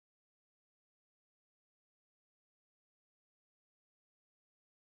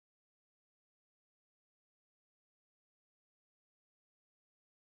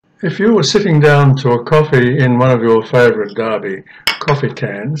If you were sitting down to a coffee in one of your favourite Derby coffee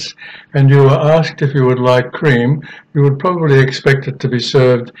cans and you were asked if you would like cream, you would probably expect it to be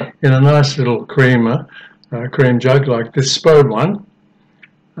served in a nice little cream jug like this Spode one.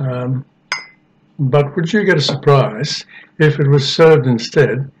 But would you get a surprise if it was served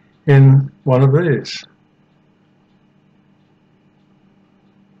instead in one of these?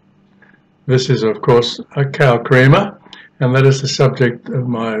 This is, of course, a cow creamer, and that is the subject of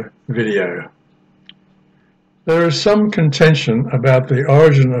my video. There is some contention about the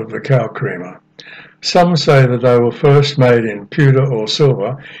origin of the cow creamer. Some say that they were first made in pewter or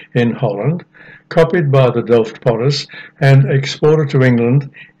silver in Holland, copied by the Delft potters and exported to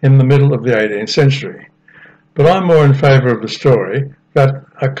England in the middle of the 18th century. But I'm more in favour of the story that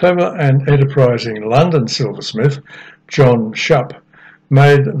a clever and enterprising London silversmith, John Shupp,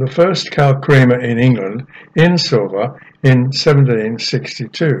 made the first cow creamer in England in silver in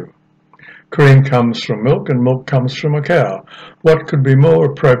 1762. Cream comes from milk and milk comes from a cow. What could be more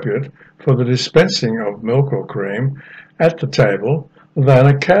appropriate for the dispensing of milk or cream at the table than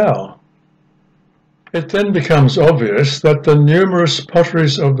a cow? It then becomes obvious that the numerous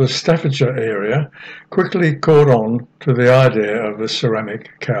potteries of the Staffordshire area quickly caught on to the idea of the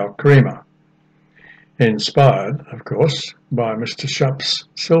ceramic cow creamer. Inspired, of course, by Mr. Shupp's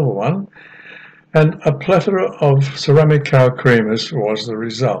silver one, and a plethora of ceramic cow creamers was the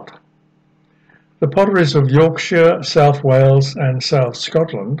result. The potteries of Yorkshire, South Wales and South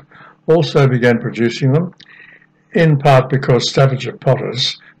Scotland also began producing them, in part because Staffordshire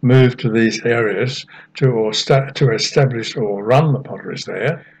potters moved to these areas to establish or run the potteries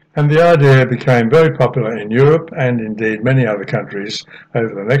there, and the idea became very popular in Europe, and indeed many other countries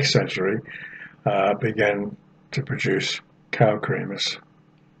over the next century began to produce cow creamers.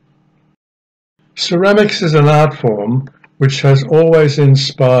 Ceramics is an art form which has always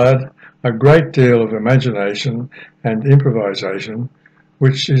inspired a great deal of imagination and improvisation,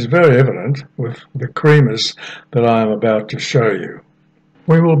 which is very evident with the creamers that I am about to show you.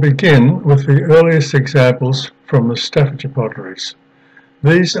 We will begin with the earliest examples from the Staffordshire potteries.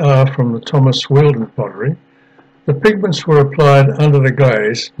 These are from the Thomas Wealden pottery. The pigments were applied under the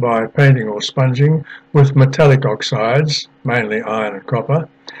glaze by painting or sponging with metallic oxides, mainly iron and copper,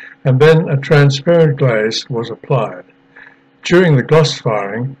 and then a transparent glaze was applied. During the gloss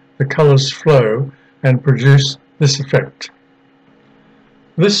firing, the colours flow and produce this effect.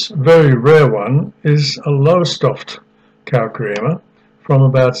 This very rare one is a Lowestoft cow creamer from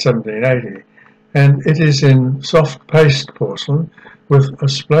about 1780, and it is in soft paste porcelain with a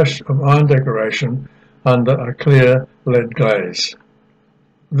splash of iron decoration under a clear lead glaze.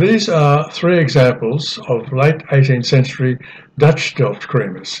 These are three examples of late 18th century Dutch Delft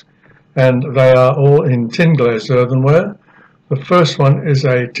creamers, and they are all in tin glazed earthenware. The first one is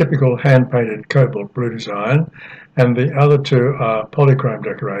a typical hand-painted cobalt blue design, and the other two are polychrome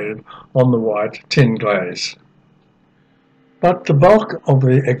decorated on the white tin glaze. But the bulk of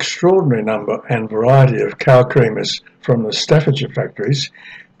the extraordinary number and variety of cow creamers from the Staffordshire factories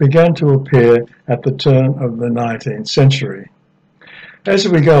began to appear at the turn of the 19th century. As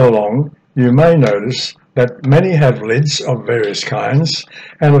we go along, you may notice that many have lids of various kinds,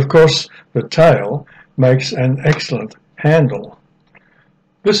 and of course the tail makes an excellent handle.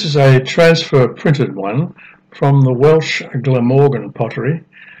 This is a transfer printed one from the Welsh Glamorgan pottery.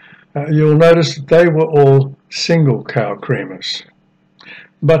 You'll notice that they were all single cow creamers.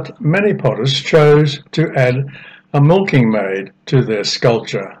 But many potters chose to add a milking maid to their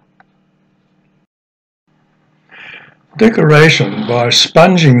sculpture. Decoration by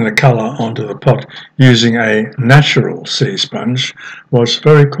sponging the colour onto the pot using a natural sea sponge was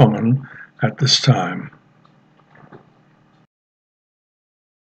very common at this time.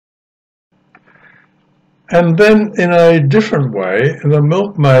 And then in a different way, the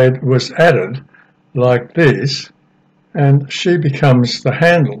milkmaid was added like this, and she becomes the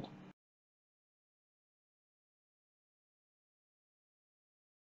handle.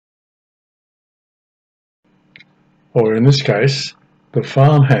 Or in this case, the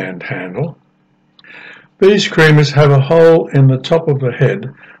farmhand handle. These creamers have a hole in the top of the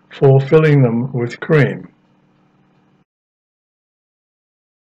head for filling them with cream.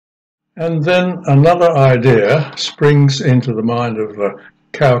 And then another idea springs into the mind of the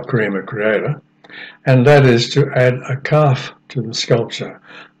cow creamer creator, and that is to add a calf to the sculpture,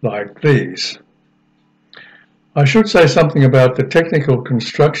 like these. I should say something about the technical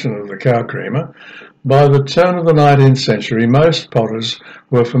construction of the cow creamer. By the turn of the 19th century, most potters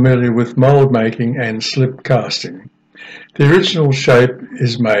were familiar with mould making and slip casting. The original shape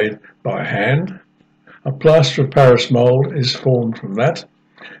is made by hand. A plaster of Paris mould is formed from that.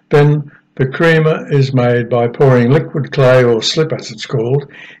 Then the creamer is made by pouring liquid clay, or slip as it's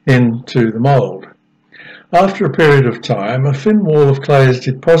called, into the mould. After a period of time, a thin wall of clay is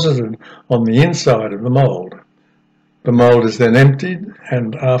deposited on the inside of the mould. The mould is then emptied,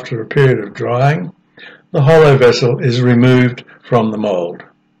 and after a period of drying, the hollow vessel is removed from the mould.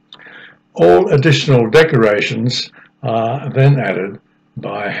 All additional decorations are then added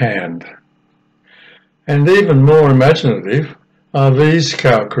by hand. And even more imaginative are these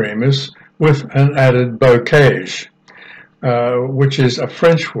cow creamers with an added bocage, which is a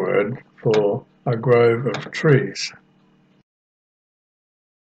French word for a grove of trees.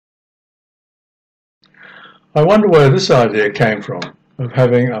 I wonder where this idea came from, of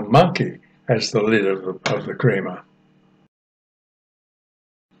having a monkey as the lid of the creamer.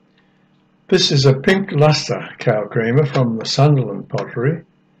 This is a pink lustre cow creamer from the Sunderland pottery,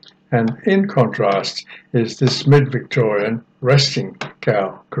 and in contrast is this mid-Victorian resting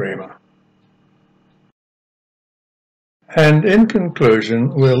cow creamer. And in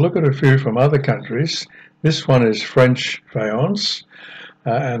conclusion, we'll look at a few from other countries. This one is French faience,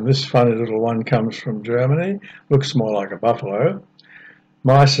 and this funny little one comes from Germany. Looks more like a buffalo.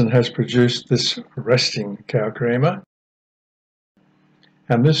 Meissen has produced this resting cow creamer.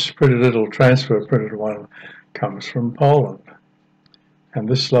 And this pretty little transfer printed one comes from Poland. And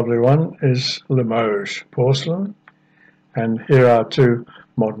this lovely one is Limoges porcelain. And here are two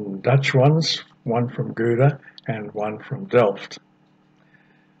modern Dutch ones, one from Gouda and one from Delft.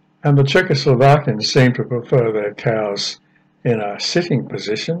 And the Czechoslovakians seem to prefer their cows in a sitting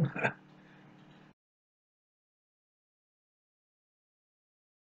position.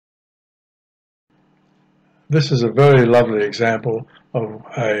 This is a very lovely example of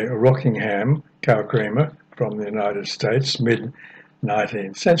a Rockingham cow creamer from the United States,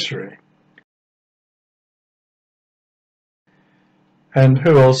 mid-19th century. And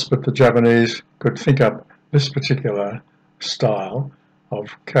who else but the Japanese could think up this particular style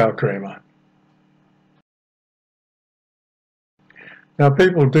of cow creamer? Now,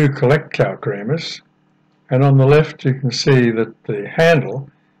 people do collect cow creamers, and on the left you can see that the handle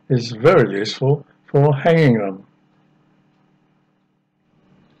is very useful for hanging them.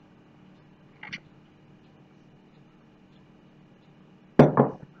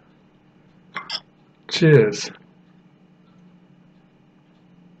 Cheers.